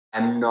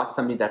I'm not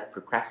somebody that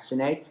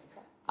procrastinates.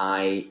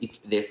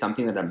 If there's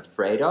something that I'm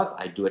afraid of,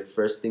 I do it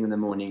first thing in the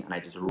morning and I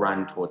just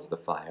run towards the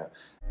fire.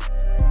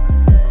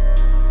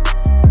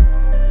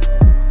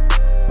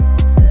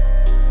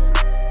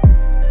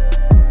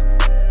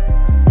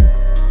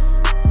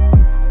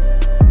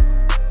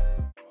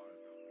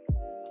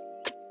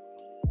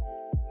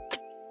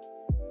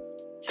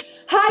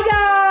 Hi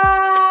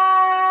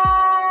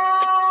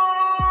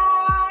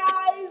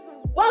guys!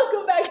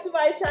 Welcome back to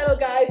my channel,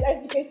 guys.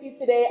 As you can see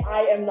today,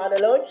 I am not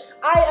alone.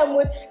 I am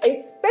with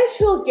a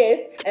special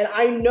guest, and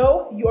I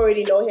know you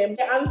already know him.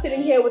 I'm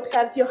sitting here with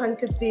Gert Johan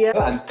Coetzee.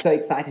 I'm so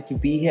excited to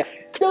be here.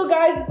 So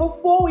guys,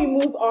 before we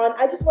move on,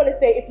 I just want to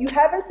say, if you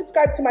haven't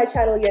subscribed to my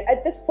channel yet,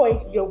 at this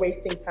point, you're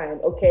wasting time,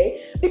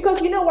 okay?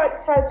 Because you know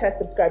what? Gert has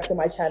subscribed to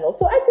my channel.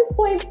 So at this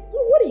point,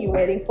 what are you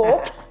waiting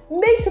for?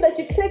 Make sure that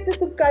you click the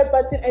subscribe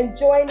button and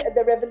join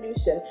the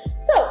revolution.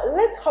 So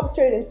let's hop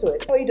straight into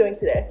it. How are you doing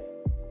today?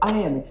 I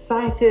am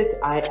excited.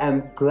 I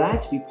am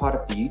glad to be part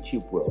of the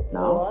YouTube world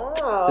now.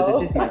 Wow. So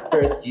this is my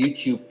first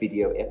YouTube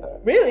video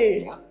ever.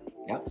 Really?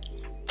 Yeah.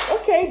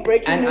 Okay,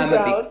 breaking And new I'm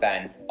ground. a big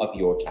fan of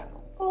your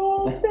channel.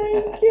 Oh,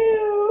 thank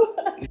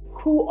you.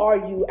 Who are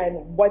you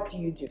and what do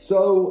you do?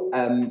 So,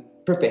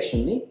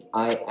 professionally,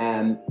 I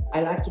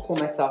like to call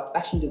myself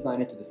fashion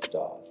designer to the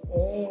stars.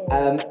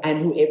 And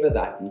whoever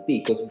that may be,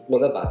 because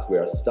all of us, we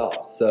are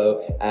stars.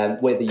 So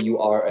whether you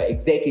are an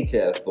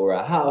executive or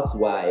a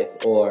housewife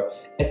or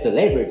a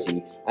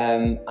celebrity,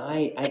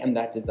 I am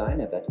that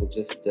designer that will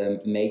just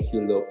make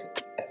you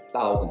look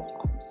 1,000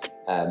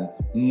 times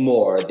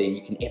more than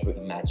you can ever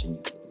imagine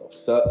you can look.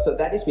 So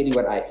that is really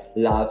what I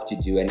love to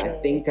do, and I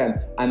think I'm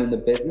in the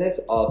business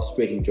of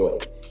spreading joy,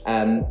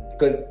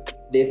 because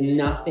there's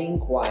nothing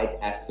quite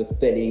as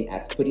fulfilling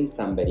as putting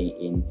somebody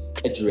in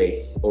a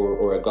dress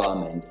or a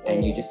garment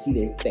and you just see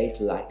their face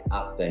light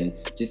up and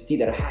just see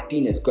that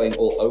happiness going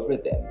all over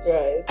them.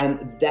 Right.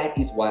 And that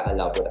is why I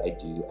love what I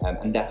do,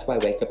 and that's why I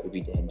wake up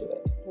every day and do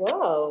it.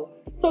 Wow.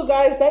 So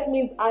guys, that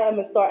means I am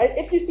a star.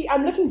 If you see,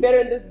 I'm looking better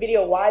in this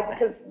video. Why?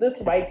 Because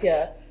this right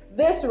here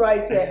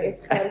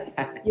is Gert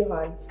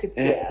Johan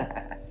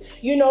Coetzee.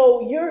 You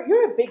know,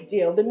 you're a big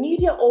deal. The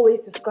media always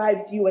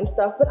describes you and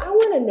stuff, but I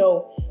want to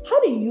know, how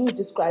do you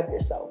describe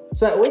yourself?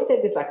 So I always say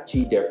there's like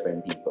two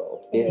different people.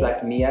 There's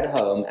like me at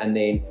home and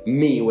then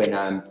me when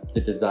I'm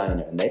the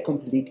designer, and they're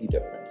completely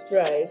different.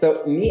 Right.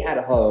 So me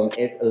at home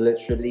is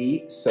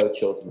literally so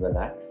chilled and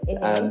relaxed.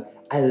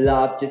 I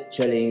love just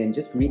chilling and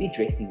just really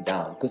dressing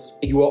down, because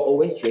you are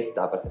always dressed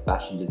up as a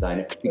fashion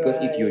designer, because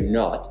if you're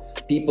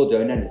not, people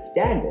don't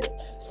understand it.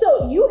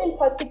 So you in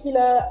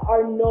particular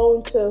are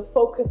known to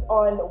focus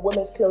on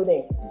women's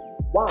clothing.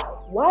 Why?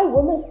 Why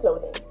women's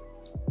clothing?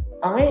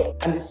 I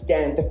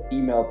understand the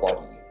female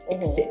body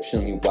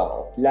exceptionally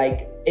well.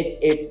 Like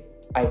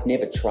I've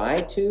never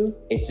tried to,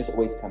 it's just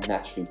always come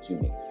naturally to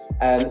me.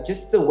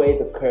 Just the way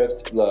the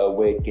curves flow,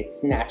 where it gets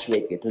snatched, where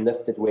it gets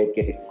lifted, where it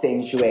gets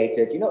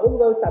accentuated, you know, all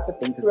those type of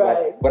things is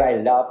what I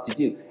love to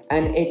do.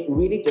 And it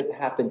really just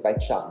happened by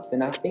chance.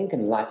 And I think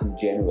in life in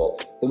general,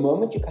 the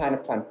moment you kind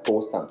of try and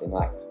force something,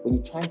 like when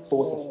you try and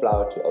force a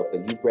flower to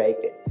open, you break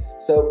it.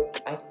 So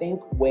I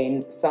think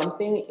when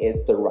something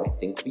is the right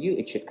thing for you,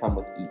 it should come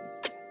with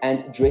ease.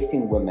 And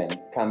dressing women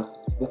comes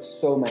with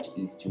so much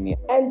ease to me.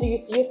 And do you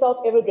see yourself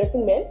ever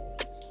dressing men?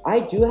 I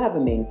do have a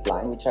men's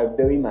line, which I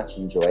very much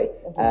enjoy.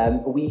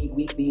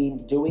 We've been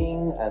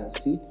doing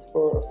suits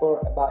for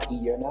about a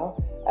year now.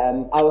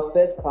 Our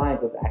first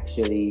client was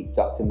actually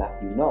Dr.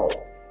 Matthew Knowles,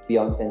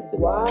 Beyonce and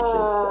Solange's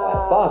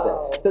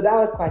father. So that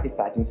was quite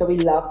exciting. So we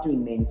love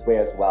doing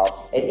menswear as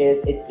well.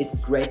 It's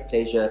great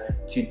pleasure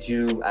to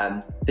do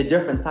the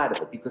different side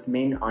of it, because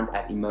men aren't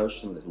as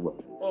emotional as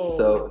women.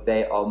 So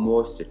they are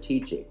more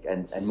strategic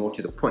and more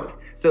to the point.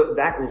 So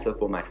that also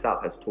for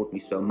myself has taught me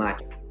so much.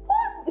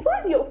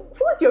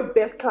 Who's your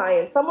best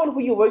client? Someone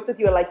who you worked with,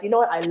 you're like, you know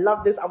what, I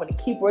love this, I'm gonna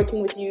keep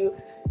working with you,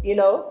 you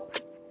know?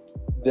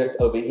 This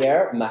over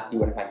here must be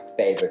one of my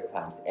favorite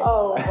clients ever.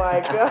 Oh my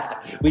God.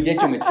 We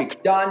did your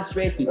matric dance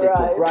dress, we did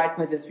your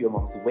bridesmaids for your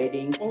mom's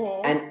wedding,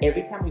 and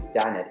every time we've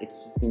done it, it's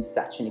just been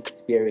such an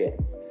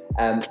experience.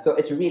 So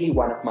it's really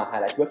one of my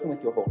highlights, working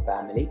with your whole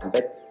family.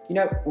 But you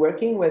know,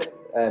 working with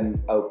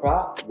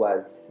Oprah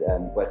was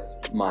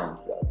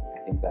mind-blowing.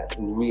 I think that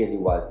really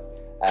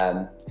was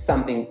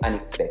something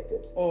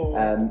unexpected.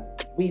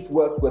 We've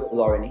worked with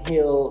Lauryn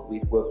Hill,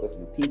 we've worked with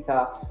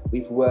Lupita,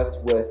 we've worked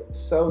with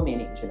so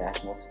many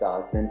international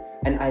stars, and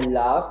I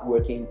love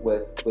working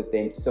with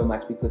them so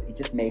much, because it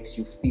just makes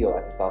you feel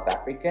as a South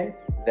African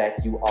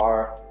that you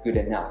are good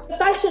enough. The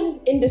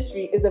fashion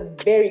industry is a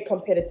very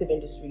competitive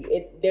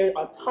industry. There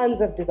are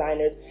tons of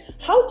designers.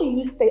 How do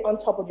you stay on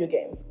top of your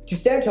game? To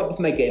stay on top of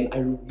my game,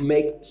 I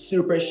make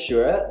super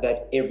sure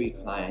that every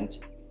client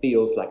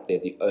feels like they're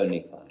the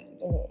only client.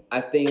 I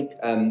think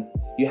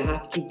you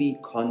have to be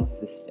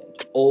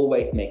consistent,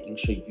 always making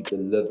sure you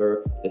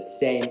deliver the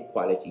same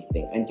quality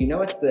thing. And you know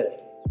what's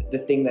the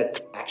thing that's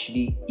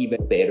actually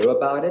even better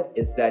about it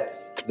is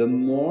that the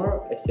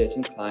more a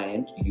certain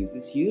client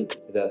uses you,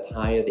 the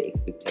higher the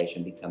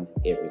expectation becomes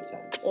every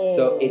time.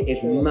 So it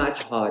is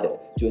much harder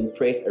to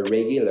impress a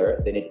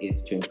regular than it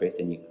is to impress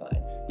a new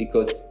client,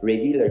 because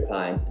regular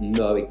clients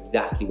know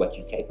exactly what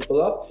you're capable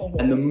of,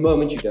 and the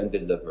moment you don't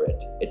deliver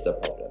it, it's a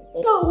problem.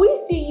 So we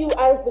see you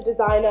as the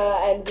designer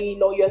and we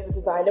know you as the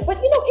designer,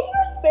 but you know, in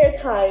your spare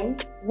time,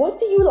 what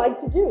do you like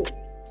to do?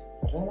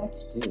 What do I like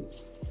to do?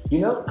 You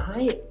know,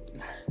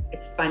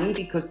 it's funny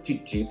because to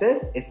do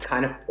this is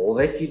kind of all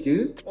that you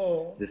do.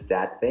 It's a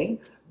sad thing.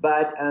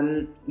 But,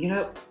 you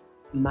know,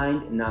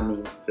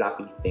 mind-numbing,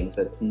 fluffy things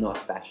that's not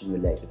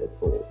fashion-related at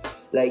all.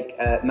 Like,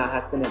 my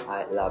husband and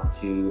I love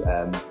to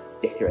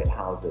decorate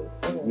houses.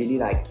 Really,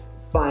 like,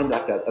 find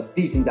like a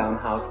beaten down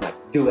house and like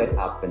do it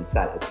up and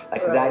sell it.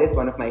 Like that is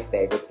one of my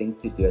favorite things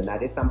to do, and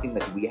that is something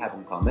that we have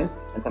in common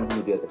and something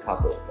we do as a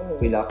couple.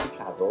 We love to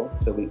travel,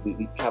 so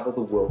we travel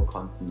the world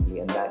constantly,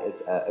 and that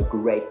is a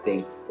great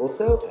thing.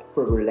 Also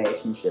for a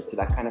relationship, to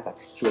like kind of like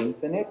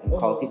strengthen it and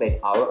cultivate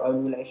our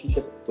own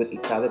relationship with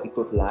each other,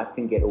 because life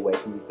can get away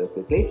from you so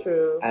quickly.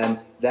 True.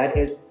 That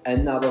is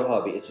another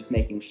hobby. It's just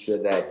making sure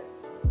that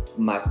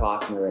my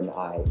partner and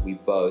I, we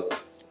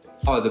both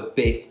are the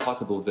best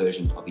possible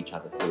versions of each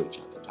other for each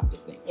other, type of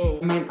thing.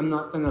 I mean, I'm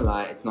not gonna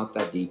lie, it's not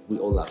that deep. We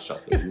all love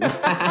shopping.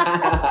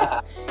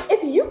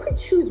 If you could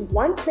choose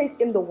one place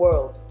in the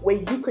world where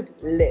you could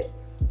live,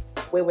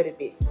 where would it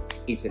be?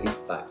 Italy,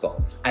 by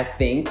far. I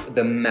think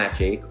the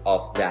magic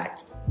of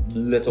that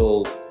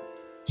little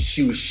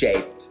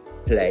shoe-shaped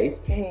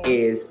place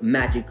is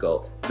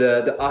magical.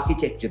 The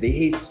architecture, the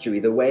history,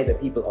 the way that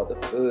people are, the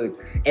food,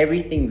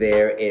 everything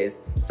there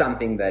is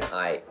something that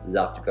I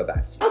love to go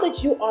back to. Now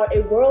that you are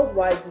a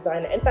worldwide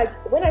designer, in fact,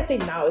 when I say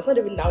now, it's not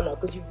even now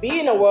because you've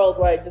been a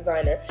worldwide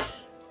designer.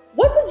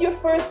 What was your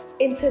first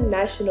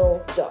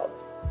international job?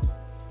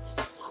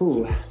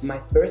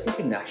 My first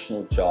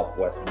international job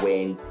was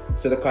when,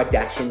 so the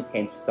Kardashians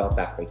came to South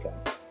Africa,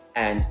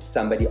 and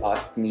somebody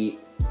asked me,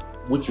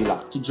 would you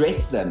like to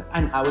dress them?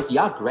 And I was,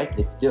 yeah, great,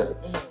 let's do it.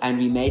 And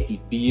we made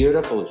these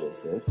beautiful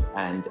dresses,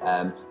 and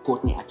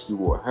Courtney actually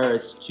wore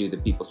hers to the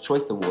People's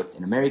Choice Awards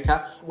in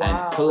America,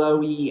 and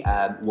Chloe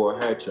wore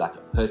her to like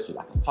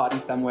a party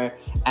somewhere,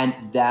 and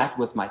that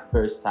was my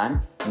first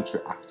time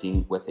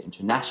interacting with an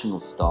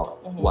international star,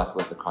 was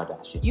with the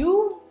Kardashians.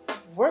 You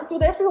worked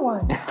with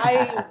everyone.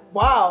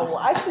 Wow,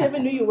 I actually never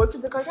knew you worked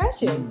with the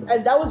Kardashians,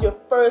 and that was your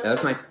first That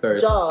was my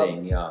first job.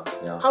 thing, yeah.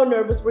 How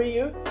nervous were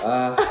you?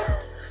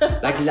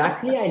 Like,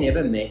 luckily I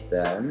never met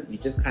them. You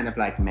just kind of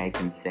like make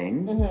and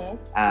send.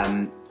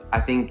 I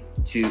think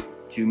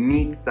to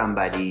meet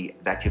somebody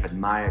that you've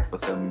admired for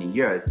so many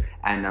years,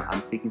 and I'm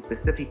speaking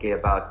specifically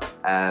about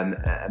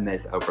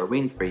Ms. Oprah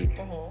Winfrey,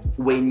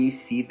 when you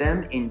see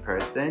them in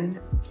person,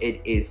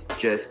 it is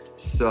just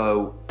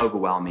so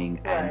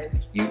overwhelming,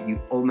 and you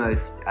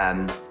almost,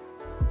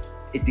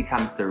 it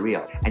becomes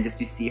surreal. And just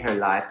to see her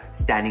live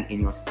standing in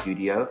your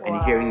studio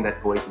and hearing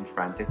that voice in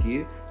front of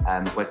you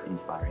was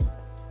inspiring.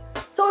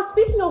 So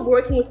speaking of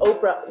working with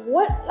Oprah,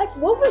 what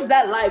was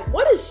that like?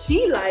 What is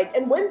she like?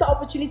 And when the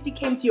opportunity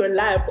came to your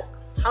lab,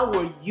 how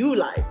were you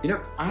like? You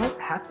know, I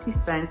have to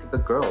thank the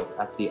girls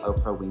at the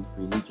Oprah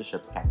Winfrey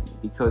Leadership Academy,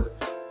 because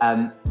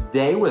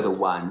they were the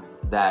ones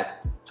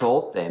that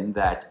told them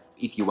that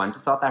if you want a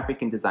South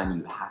African designer,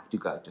 you have to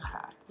go to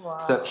Gert.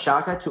 So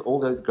shout out to all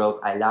those girls.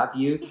 I love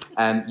you.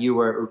 You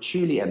were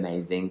truly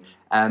amazing.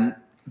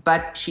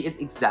 But she is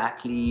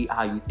exactly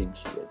how you think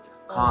she is.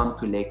 Calm,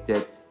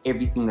 collected.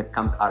 Everything that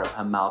comes out of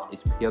her mouth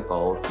is pure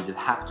gold. You just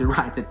have to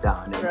write it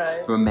down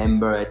and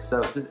remember it.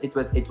 So it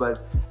was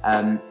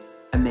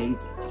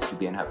amazing just to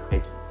be in her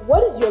presence.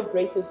 What is your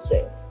greatest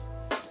strength?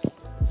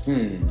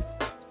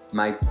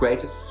 My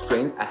greatest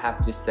strength, I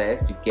have to say,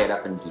 is to get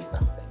up and do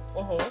something.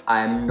 I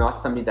am not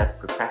somebody that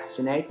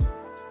procrastinates.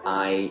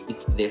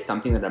 If there's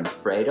something that I'm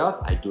afraid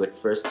of, I do it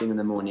first thing in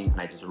the morning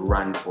and I just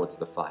run towards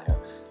the fire.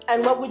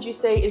 And what would you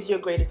say is your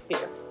greatest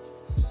fear?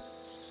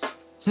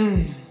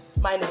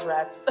 Mine is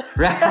rats.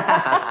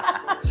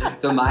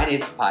 So mine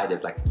is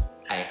spiders. Like,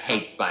 I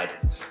hate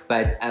spiders.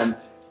 But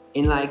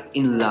in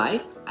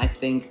life, I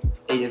think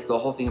it is the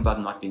whole thing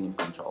about not being in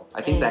control.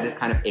 I think that is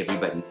kind of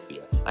everybody's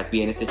fear. Like,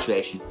 be in a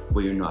situation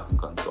where you're not in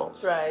control.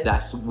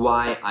 That's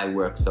why I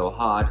work so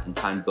hard and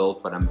try and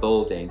build what I'm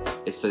building,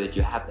 is so that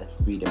you have that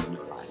freedom in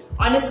your life.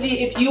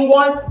 Honestly, if you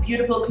want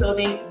beautiful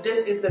clothing,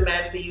 this is the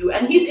man for you.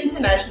 And he's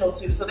international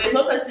too, so there's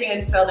no such thing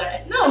as sell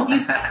that. No,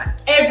 he's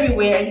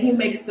everywhere, and he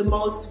makes the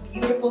most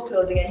beautiful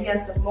clothing, and he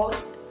has the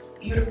most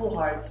beautiful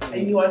heart.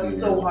 And you are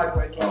so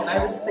hardworking, and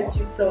I respect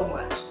you so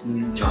much.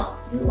 Anyway,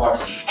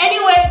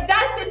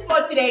 that's it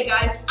for today,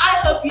 guys. I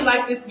hope you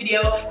liked this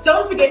video.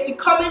 Don't forget to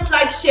comment,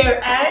 like,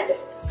 share, and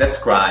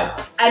subscribe.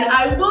 And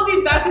I will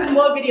be back with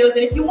more videos.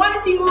 And if you want to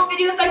see more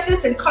videos like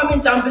this, then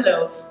comment down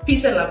below.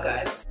 Peace and love,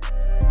 guys.